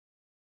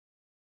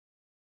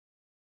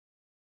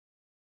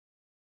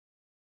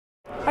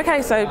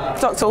Okay, so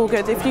Dr.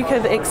 Allgood, if you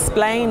could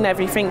explain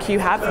everything you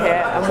have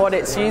here and what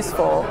it's used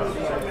for.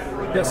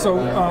 Yeah, so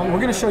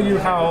we're going to show you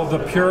how the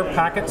PUR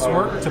packets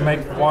work to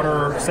make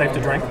water safe to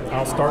drink.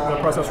 I'll start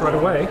the process right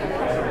away.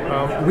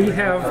 We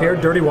have here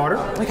dirty water.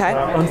 Okay.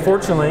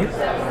 Unfortunately,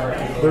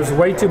 there's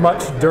way too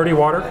much dirty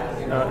water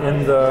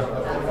in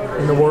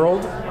the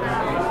world.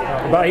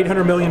 About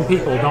 800 million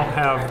people don't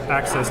have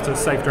access to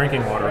safe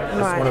drinking water.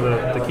 That's one of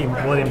the key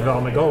Millennium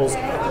Development Goals.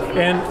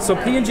 And so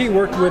P&G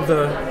worked with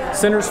the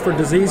Centers for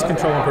Disease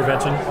Control and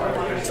Prevention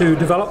to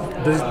develop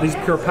these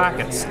PUR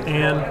packets.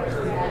 And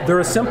they're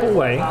a simple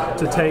way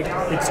to take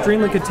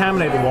extremely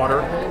contaminated water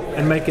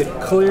and make it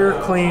clear,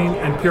 clean,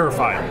 and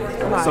purified,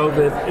 so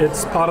that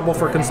it's potable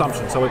for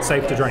consumption, so it's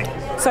safe to drink.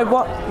 So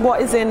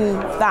what is in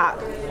that?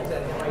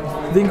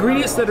 The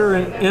ingredients that are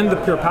in the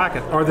PUR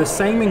packet are the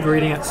same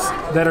ingredients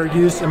that are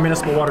used in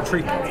municipal water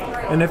treatment.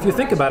 And if you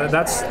think about it,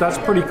 that's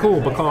pretty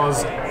cool,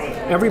 because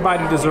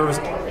everybody deserves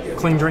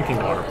clean drinking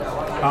water.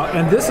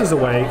 And this is a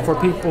way for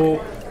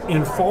people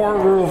in far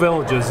rural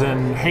villages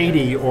in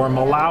Haiti or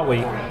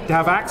Malawi to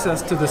have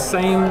access to the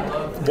same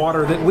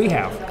water that we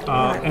have,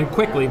 and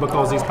quickly,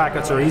 because these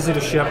packets are easy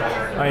to ship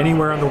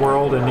anywhere in the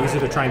world and easy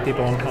to train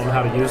people on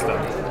how to use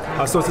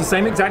them. So it's the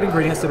same exact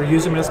ingredients that are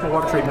used in municipal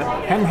water treatment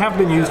and have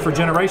been used for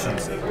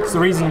generations. It's the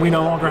reason we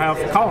no longer have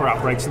cholera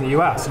outbreaks in the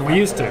U.S., and we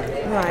used to.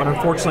 But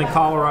unfortunately,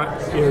 cholera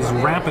is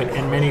rampant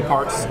in many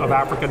parts of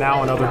Africa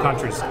now and other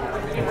countries,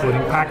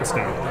 including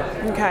Pakistan.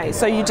 Okay,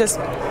 so you just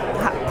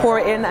pour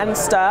it in and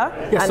stir?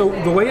 Yeah, so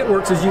the way it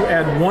works is you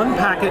add 1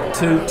 packet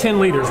to 10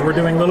 liters. We're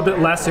doing a little bit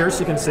less here, so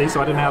you can see,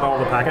 so I didn't add all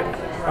the packet.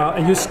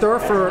 And you stir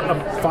for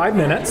 5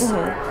 minutes.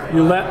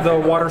 You let the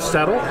water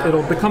settle.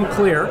 It'll become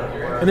clear.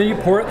 And then you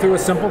pour it through a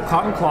simple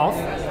cotton cloth.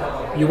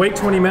 You wait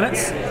 20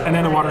 minutes, and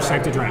then the water's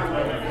safe to drink.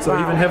 So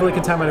even heavily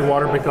contaminated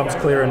water becomes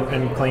clear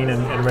and clean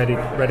and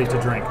ready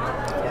to drink.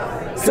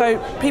 So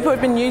people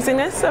have been using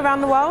this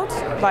around the world?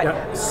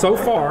 Yeah, so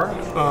far,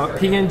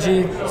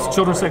 P&G's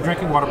Children's Safe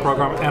Drinking Water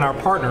Program and our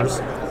partners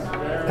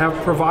have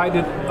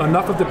provided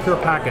enough of the PUR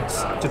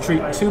packets to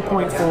treat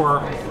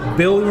 2.4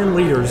 billion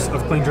liters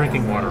of clean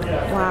drinking water.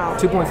 Wow.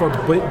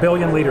 2.4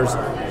 billion liters.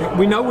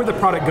 We know where the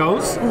product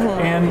goes,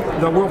 and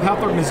the World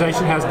Health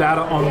Organization has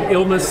data on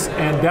illness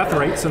and death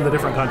rates in the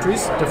different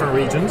countries, different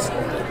regions.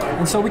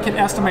 And so we can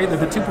estimate that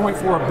the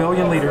 2.4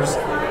 billion liters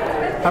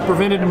have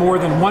prevented more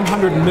than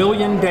 100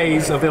 million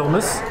days of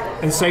illness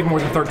and saved more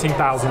than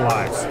 13,000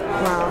 lives.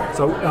 Wow.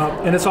 So,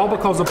 and it's all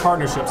because of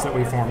partnerships that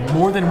we formed.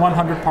 More than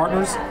 100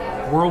 partners,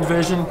 World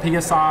Vision,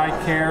 PSI,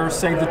 CARE,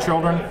 Save the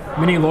Children,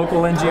 many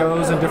local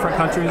NGOs in different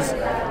countries.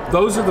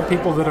 Those are the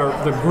people that are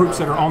the groups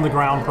that are on the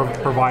ground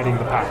providing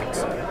the packets.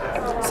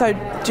 So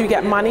do you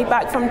get money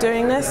back from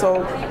doing this,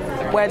 or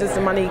where does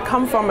the money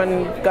come from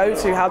and go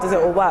to? How does it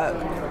all work?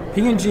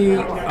 P&G,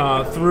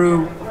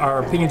 through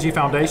our P&G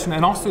Foundation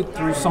and also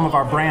through some of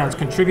our brands,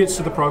 contributes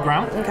to the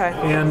program. Okay.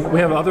 And we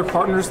have other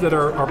partners that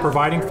are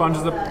providing funds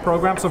to the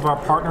program. Some of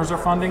our partners are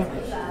funding.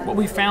 What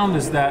we found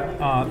is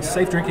that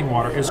safe drinking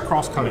water is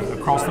cross-cutting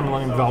across the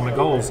Millennium Development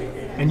Goals.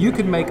 And you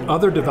can make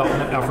other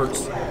development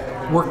efforts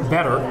work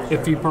better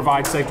if you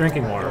provide safe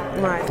drinking water.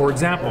 Right. For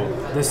example,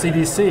 the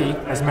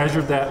CDC has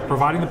measured that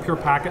providing the PUR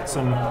packets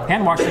and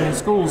hand washing in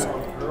schools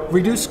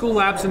reduced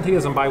school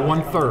absenteeism by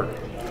 1/3.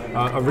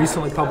 A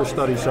recently published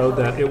study showed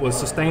that it was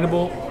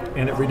sustainable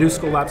and it reduced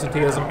school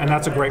absenteeism, and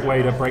that's a great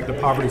way to break the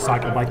poverty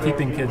cycle by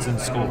keeping kids in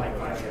school.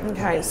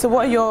 Okay, so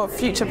what are your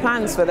future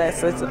plans for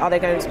this? Are there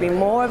going to be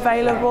more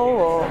available,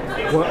 or?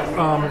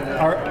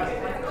 Well,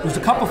 there's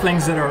a couple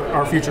things that are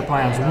our future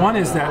plans. One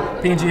is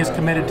that P&G is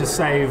committed to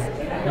save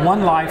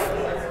 1 life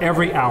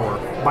every hour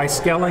by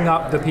scaling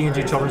up the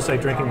P&G Children's Safe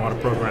Drinking Water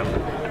Program.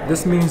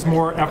 This means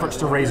more efforts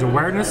to raise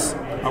awareness.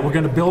 We're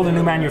going to build a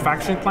new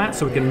manufacturing plant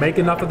so we can make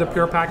enough of the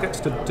PUR packets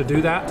to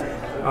do that,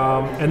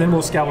 and then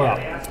we'll scale it up.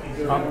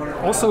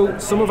 Also,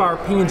 some of our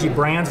P&G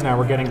brands now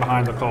are getting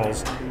behind the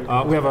calls.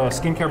 We have a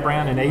skincare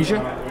brand in Asia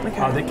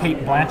that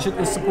Kate Blanchett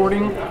is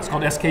supporting. It's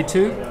called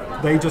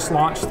SK2. They just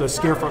launched the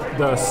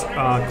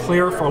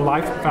Clear for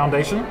Life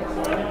Foundation.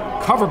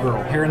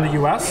 CoverGirl here in the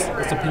U.S.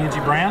 It's a P&G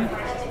brand.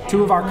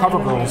 2 of our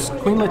CoverGirls,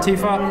 Queen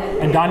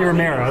Latifah and Danya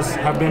Ramirez,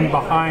 have been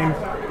behind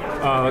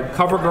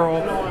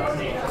CoverGirl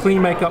Clean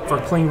Makeup for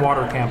Clean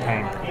Water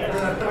campaign.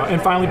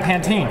 And finally,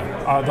 Pantene,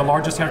 the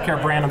largest hair care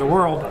brand in the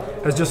world,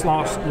 has just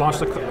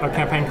launched a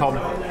campaign called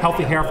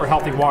Healthy Hair for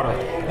Healthy Water.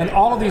 And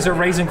all of these are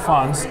raising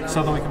funds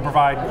so that we can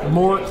provide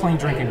more clean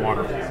drinking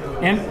water.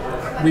 And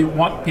we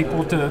want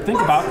people to think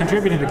about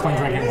contributing to clean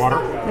drinking water.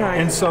 Right.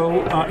 And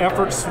so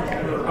efforts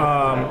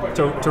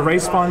to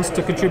raise funds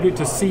to contribute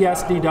to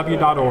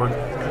CSDW.org.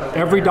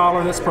 Every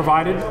dollar that's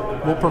provided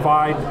will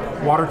provide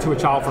water to a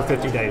child for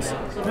 50 days.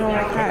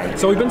 Okay.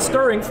 So we've been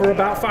stirring for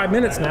about 5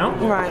 minutes now.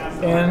 Right.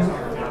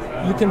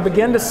 And you can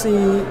begin to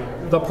see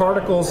the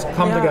particles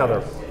come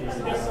together.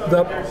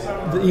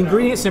 The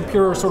ingredients in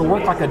PUR sort of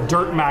work like a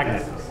dirt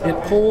magnet.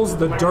 It pulls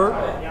the dirt,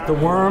 the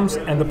worms,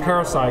 and the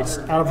parasites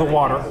out of the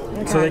water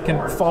so they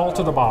can fall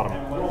to the bottom.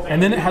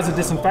 And then it has a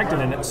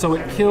disinfectant in it, so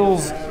it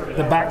kills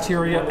the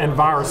bacteria and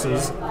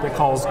viruses that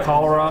cause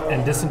cholera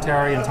and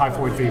dysentery and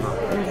typhoid fever.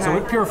 Okay. So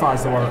it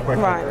purifies the water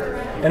quickly. Right.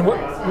 And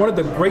one of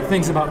the great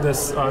things about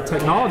this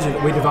technology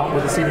that we developed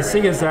with the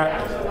CDC is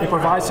that it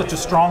provides such a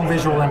strong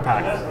visual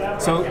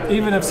impact. So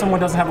even if someone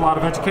doesn't have a lot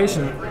of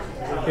education,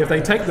 if they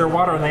take their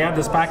water and they add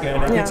this packet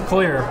and it gets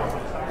clear,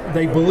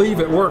 they believe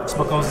it works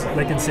because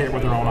they can see it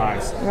with their own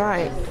eyes.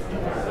 Right.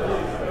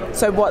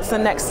 So what's the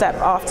next step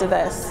after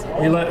this?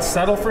 We let it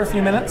settle for a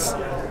few minutes,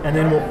 and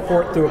then we'll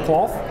pour it through a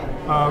cloth.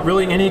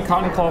 Really, any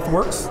cotton cloth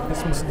works.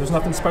 There's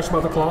nothing special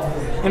about the cloth.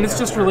 And it's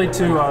just really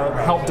to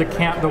help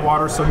decant the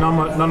water so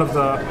none of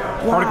the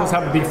particles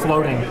have to be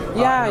floating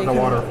in the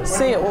water.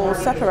 See it all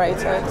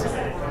separated.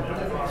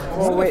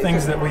 One of the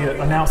things that we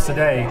announced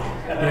today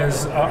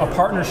is a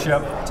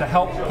partnership to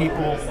help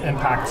people in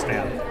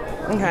Pakistan.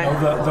 Okay.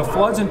 The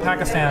floods in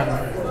Pakistan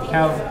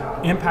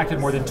have impacted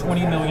more than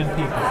 20 million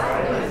people.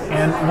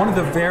 And one of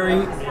the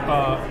very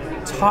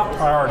top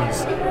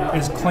priorities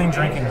is clean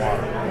drinking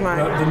water.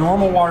 Right. The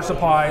normal water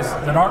supplies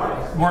that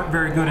weren't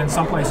very good in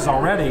some places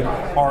already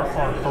are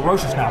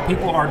ferocious now.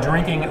 People are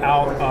drinking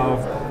out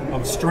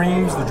of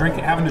streams,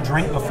 having to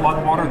drink the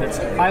flood water that's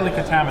highly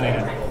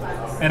contaminated.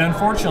 And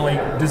unfortunately,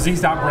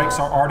 disease outbreaks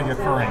are already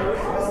occurring.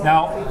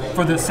 Now,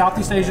 for the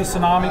Southeast Asia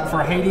tsunami,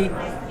 for Haiti,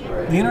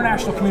 the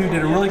international community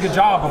did a really good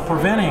job of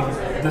preventing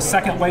the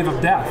second wave of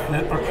death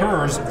that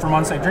occurs from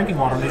unsafe drinking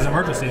water in these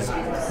emergencies.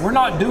 We're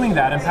not doing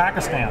that in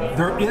Pakistan.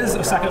 There is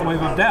a second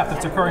wave of death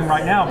that's occurring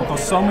right now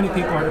because so many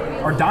people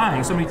are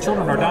dying, so many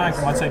children are dying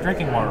from unsafe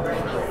drinking water.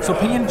 So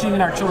P&G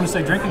and our Children's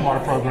Safe Drinking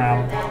Water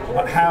program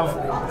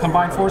have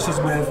combined forces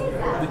with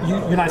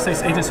the United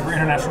States Agency for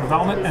International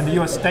Development and the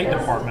U.S. State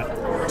Department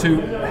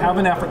to have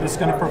an effort that's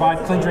going to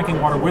provide clean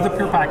drinking water with the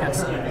PUR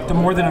packets to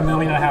more than 1.5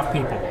 million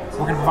people.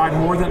 We're going to provide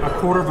more than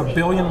 250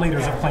 million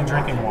liters of clean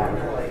drinking water.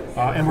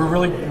 And we're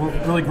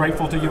really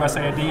grateful to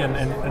USAID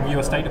and the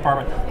U.S. State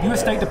Department. The U.S.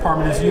 State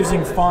Department is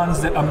using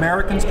funds that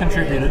Americans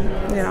contributed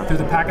through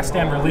the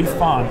Pakistan Relief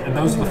Fund, and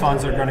those are the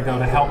funds that are going to go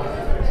to help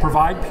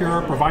provide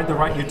PUR, provide the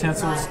right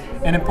utensils,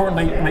 and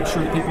importantly, make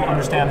sure that people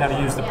understand how to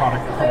use the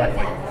product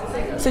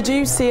correctly. So do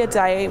you see a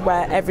day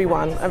where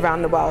everyone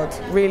around the world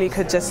really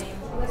could just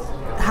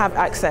have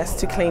access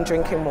to clean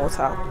drinking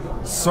water?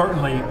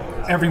 Certainly,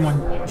 everyone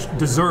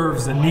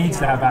deserves and needs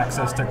to have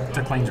access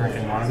to clean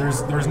drinking water.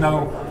 There's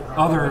no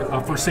other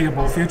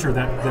foreseeable future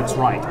that's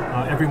right.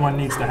 Everyone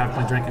needs to have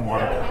clean drinking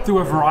water through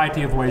a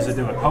variety of ways to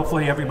do it.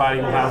 Hopefully everybody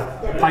will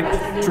have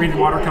pipe-treated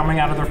water coming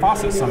out of their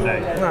faucets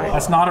someday. Right.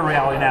 That's not a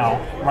reality now.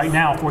 Right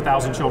now,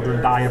 4,000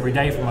 children die every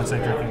day from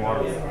unsafe drinking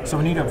water. So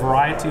we need a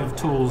variety of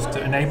tools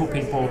to enable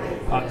people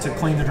to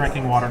clean the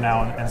drinking water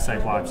now and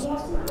save lives.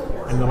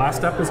 And the last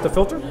step is to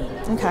filter.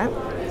 Okay.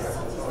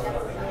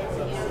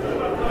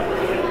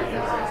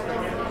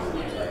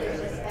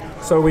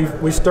 So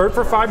we stirred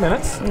for 5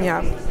 minutes.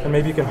 Yeah. And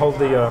maybe you can hold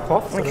the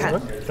cloth. Okay.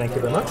 Thank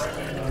you very much.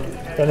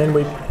 And then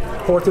we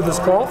pour through this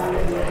cloth,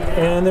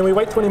 and then we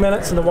wait 20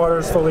 minutes, and the water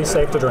is fully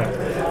safe to drink.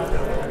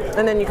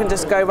 And then you can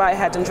just go right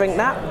ahead and drink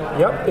that?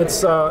 Yep.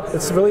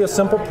 It's really a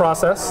simple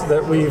process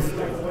that we've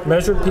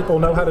measured people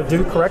know how to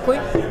do correctly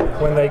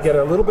when they get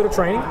a little bit of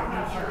training.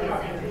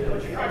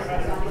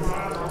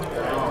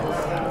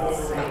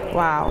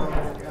 Wow.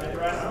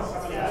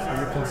 So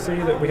you can see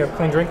that we have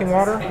clean drinking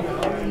water.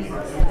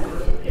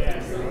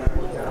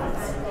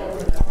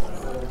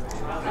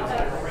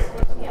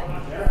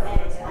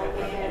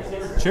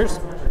 Cheers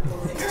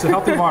to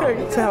healthy water.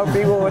 To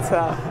healthy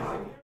water.